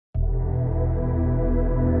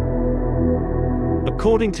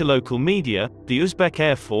According to local media, the Uzbek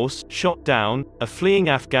Air Force shot down a fleeing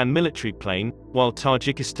Afghan military plane, while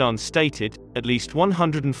Tajikistan stated at least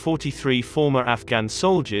 143 former Afghan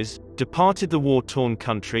soldiers departed the war-torn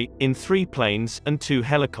country in 3 planes and 2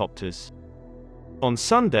 helicopters. On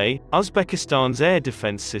Sunday, Uzbekistan's air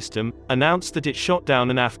defense system announced that it shot down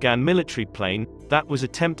an Afghan military plane that was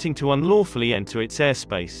attempting to unlawfully enter its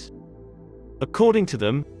airspace. According to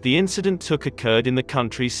them, the incident occurred in the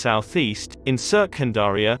country's southeast, in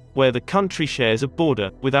Surkhandarya, where the country shares a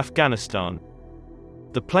border with Afghanistan.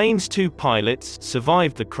 The plane's 2 pilots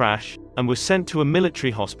survived the crash and were sent to a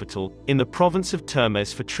military hospital in the province of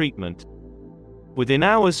Termez for treatment. Within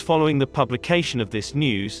hours following the publication of this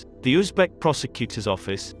news, the Uzbek prosecutor's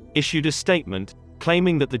office issued a statement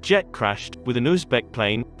claiming that the jet crashed with an Uzbek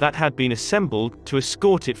plane that had been assembled to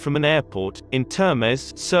escort it from an airport in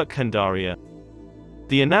Termez, Surkhandarya.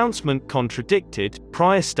 The announcement contradicted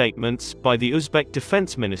prior statements by the Uzbek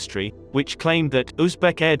Defense Ministry, which claimed that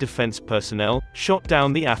Uzbek air defense personnel shot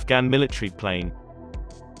down the Afghan military plane.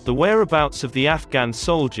 The whereabouts of the Afghan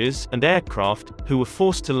soldiers and aircraft who were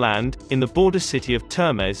forced to land in the border city of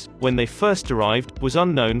Termez when they first arrived was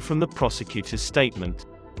unknown from the prosecutor's statement.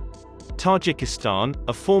 Tajikistan,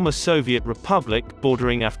 a former Soviet republic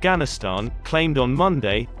bordering Afghanistan, claimed on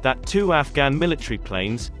Monday that 2 Afghan military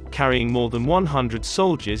planes carrying more than 100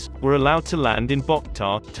 soldiers were allowed to land in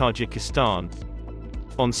Bakhtar, Tajikistan.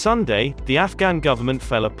 On Sunday, the Afghan government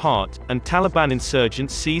fell apart, and Taliban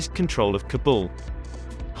insurgents seized control of Kabul.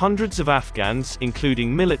 Hundreds of Afghans,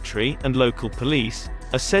 including military and local police,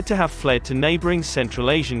 are said to have fled to neighboring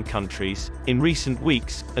Central Asian countries in recent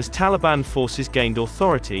weeks, as Taliban forces gained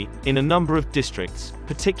authority in a number of districts,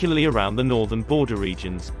 particularly around the northern border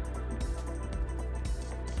regions.